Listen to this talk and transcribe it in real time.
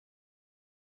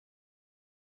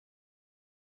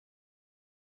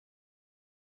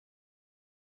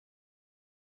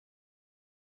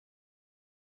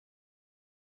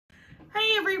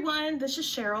Hey everyone, this is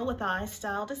Cheryl with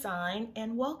iStyle Design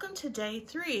and welcome to day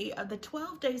 3 of the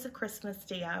 12 Days of Christmas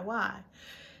DIY.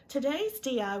 Today's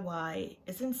DIY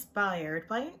is inspired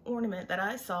by an ornament that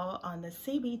I saw on the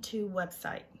CB2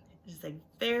 website. It is a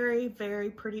very, very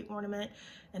pretty ornament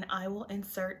and I will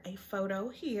insert a photo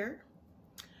here.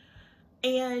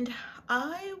 And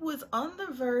I was on the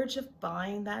verge of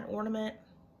buying that ornament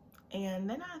and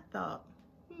then I thought,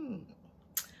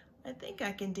 I think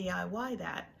I can DIY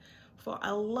that for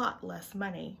a lot less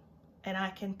money, and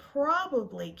I can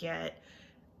probably get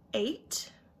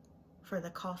 8 for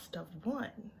the cost of 1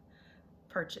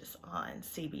 purchase on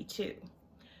CB2.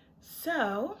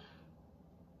 So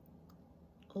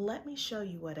let me show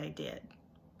you what I did.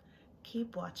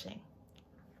 Keep watching.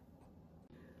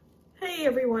 Hey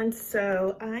everyone,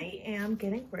 so I am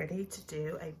getting ready to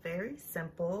do a very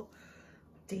simple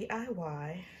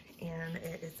DIY, and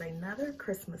it is another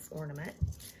Christmas ornament.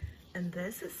 And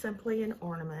this is simply an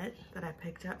ornament that I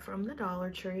picked up from the Dollar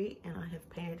Tree and I have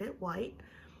painted it white.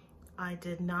 I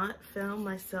did not film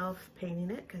myself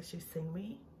painting it because you've seen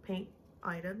me paint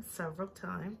items several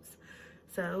times.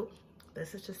 So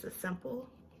this is just a simple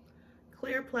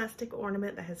clear plastic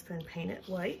ornament that has been painted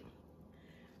white.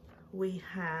 We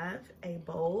have a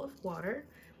bowl of water.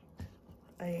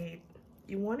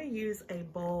 You want to use a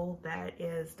bowl that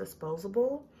is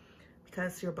disposable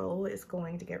because your bowl is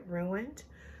going to get ruined.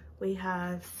 We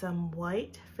have some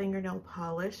white fingernail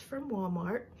polish from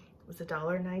Walmart. It was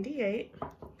 $1.98.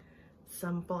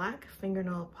 Some black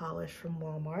fingernail polish from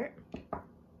Walmart.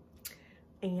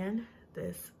 And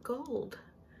this gold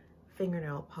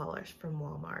fingernail polish from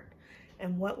Walmart.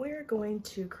 And what we're going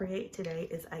to create today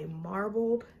is a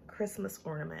marbled Christmas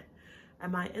ornament.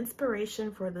 And my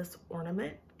inspiration for this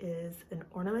ornament is an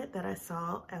ornament that I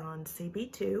saw on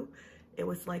CB2. It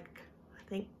was like, I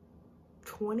think,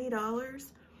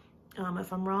 $20.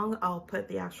 If I'm wrong, I'll put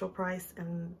the actual price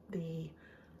in the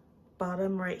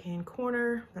bottom right-hand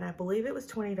corner, but I believe it was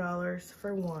 $20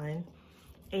 for one.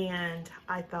 And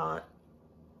I thought,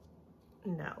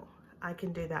 no, I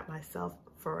can do that myself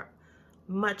for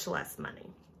much less money.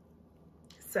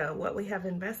 So what we have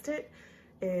invested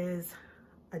is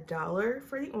 $1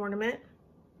 for the ornament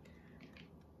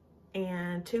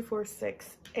and $2, $4,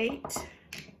 $6,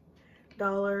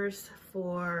 $8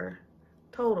 for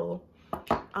total.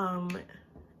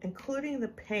 Including the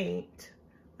paint,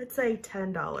 let's say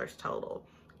 $10 total,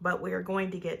 but we are going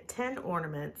to get 10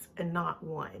 ornaments and not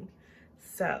 1.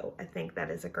 So I think that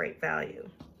is a great value.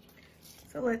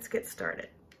 So let's get started.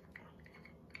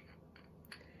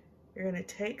 You're going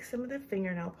to take some of the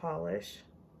fingernail polish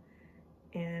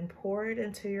and pour it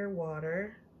into your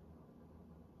water.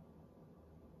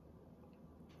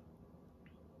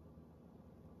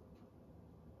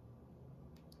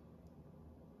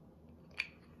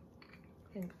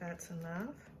 I think that's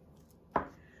enough.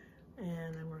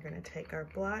 And then we're going to take our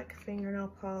black fingernail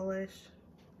polish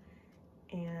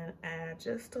and add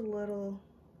just a little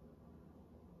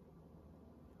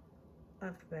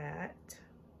of that.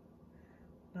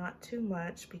 Not too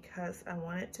much because I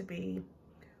want it to be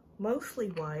mostly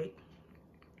white.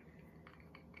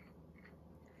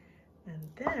 And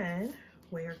then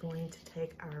we are going to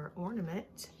take our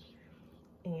ornament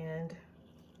and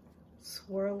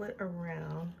swirl it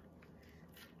around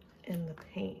in the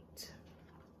paint.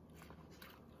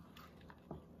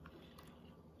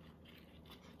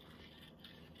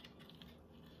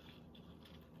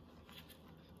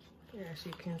 As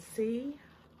you can see,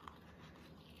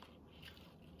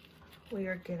 we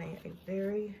are getting a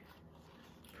very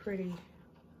pretty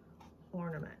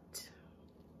ornament.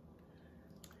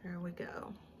 There we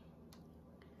go.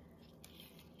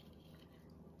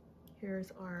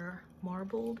 Here's our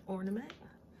marbled ornament.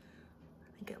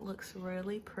 I think it looks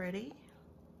really pretty.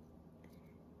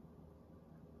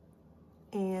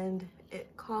 And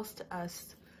it cost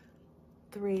us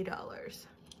 $3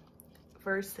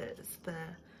 versus the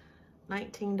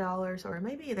 $19 or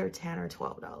maybe either $10 or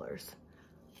 $12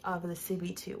 of the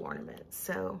CB2 ornament.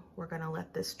 So we're going to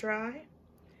let this dry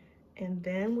and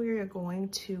then we are going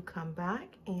to come back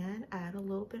and add a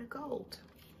little bit of gold.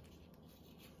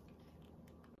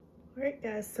 All right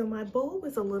guys, so my bowl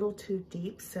was a little too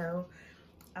deep, so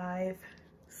I've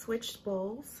switched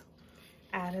bowls,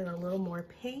 added a little more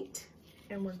paint,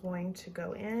 and we're going to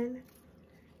go in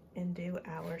and do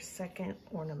our second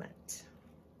ornament.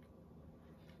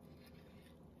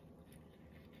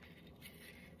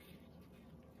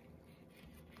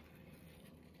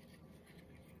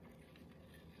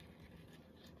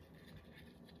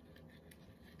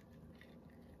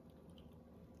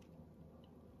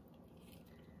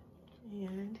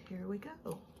 And here we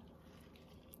go.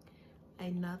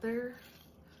 Another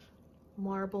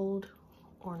marbled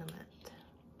ornament.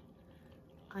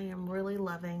 I am really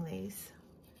loving these.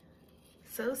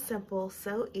 So simple,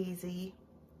 so easy,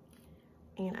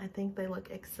 and I think they look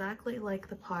exactly like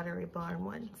the Pottery Barn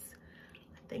ones.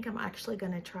 I think I'm actually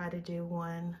going to try to do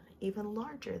one even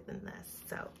larger than this,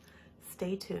 so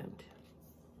stay tuned.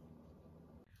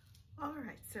 All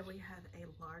right, so we have a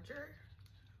larger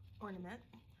ornament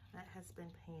that has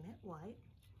been painted white.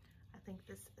 I think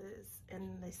this is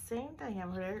in the same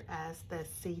diameter as the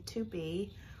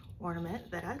C2B ornament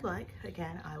that I like.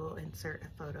 Again, I will insert a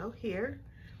photo here.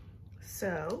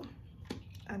 So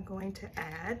I'm going to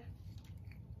add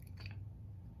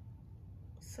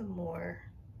some more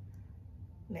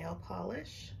nail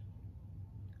polish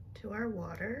to our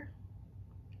water.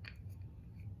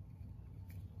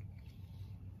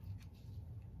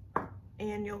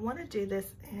 And you'll want to do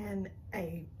this in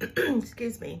a,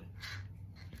 excuse me,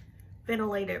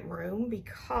 ventilated room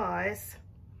because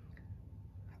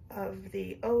of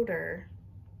the odor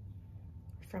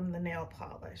from the nail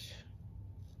polish.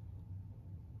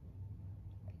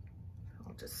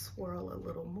 I'll just swirl a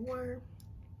little more.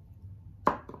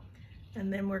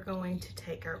 And then we're going to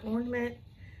take our ornament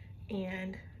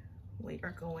and we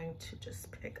are going to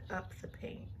just pick up the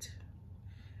paint.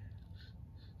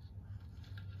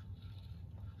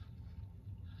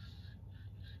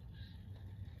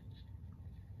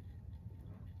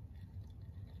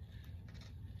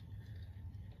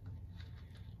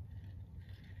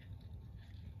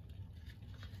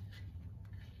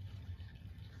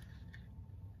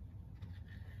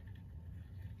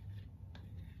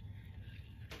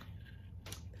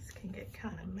 Can get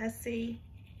kind of messy,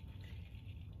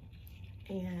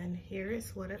 and here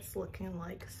is what it's looking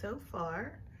like so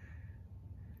far.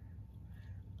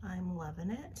 I'm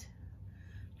loving it.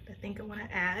 I think I want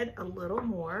to add a little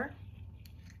more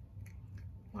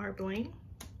marbling,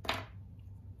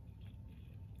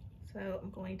 so I'm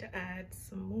going to add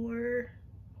some more.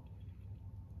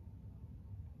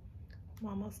 I'm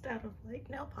almost out of like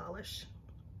nail polish.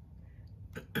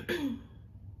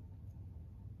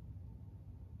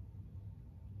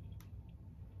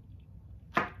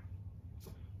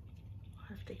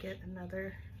 To get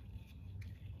another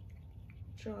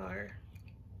jar,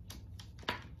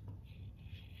 a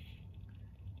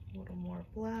little more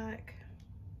black,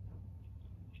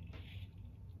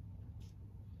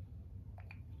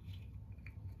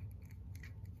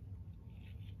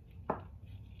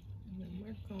 and then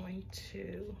we're going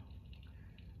to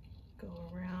go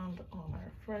around on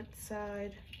our front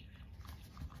side.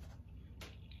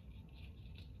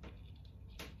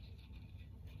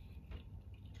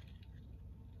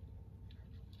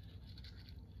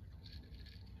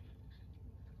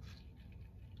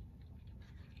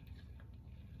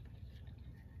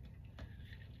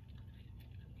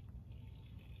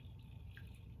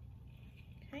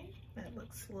 That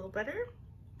looks a little better.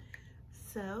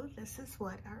 So this is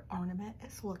what our ornament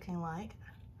is looking like.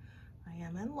 I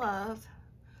am in love,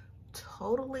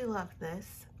 totally love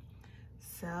this.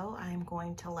 So I'm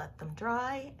going to let them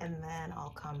dry and then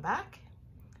I'll come back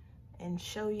and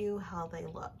show you how they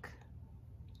look.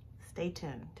 Stay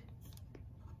tuned.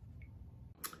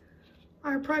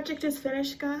 Our project is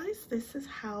finished, guys. This is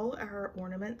how our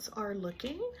ornaments are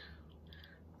looking.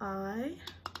 I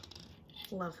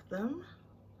love them.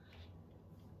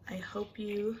 I hope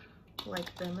you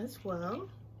like them as well.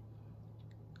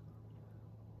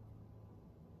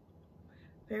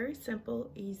 Very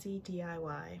simple, easy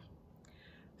DIY.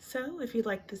 So if you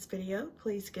liked this video,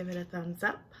 please give it a thumbs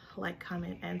up, like,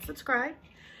 comment, and subscribe.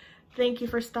 Thank you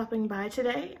for stopping by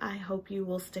today. I hope you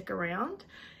will stick around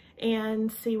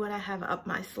and see what I have up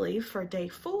my sleeve for day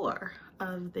 4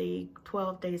 of the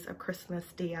 12 Days of Christmas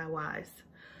DIYs.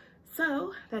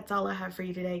 So that's all I have for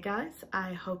you today, guys.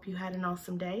 I hope you had an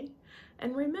awesome day.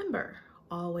 And remember,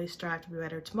 always strive to be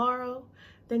better tomorrow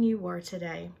than you were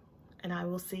today. And I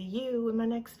will see you in my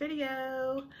next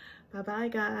video. Bye-bye,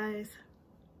 guys.